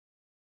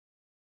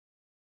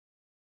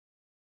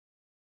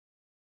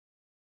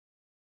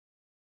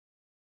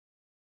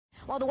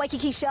While the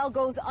Waikiki shell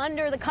goes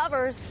under the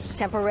covers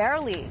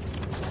temporarily.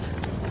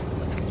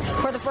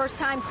 For the first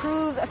time,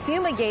 crews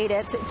fumigate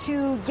it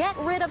to get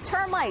rid of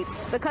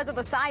termites. Because of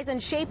the size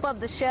and shape of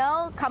the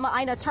shell,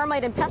 Kama'aina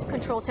termite and pest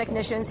control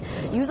technicians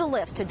use a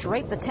lift to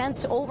drape the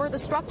tents over the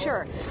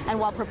structure. And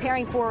while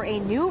preparing for a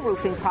new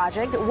roofing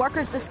project,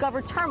 workers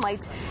discovered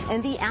termites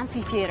in the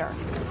amphitheater.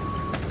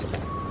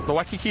 The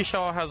Waikiki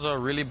shell has a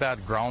really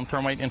bad ground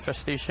termite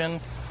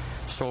infestation,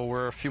 so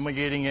we're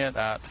fumigating it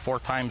at 4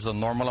 times the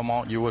normal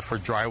amount you would for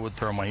drywood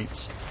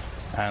termites,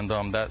 and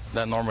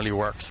that normally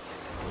works.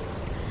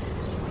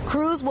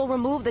 Crews will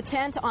remove the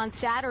tent on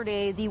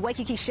Saturday. The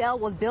Waikiki shell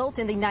was built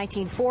in the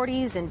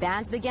 1940s, and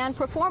bands began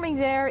performing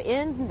there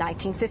in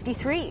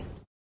 1953.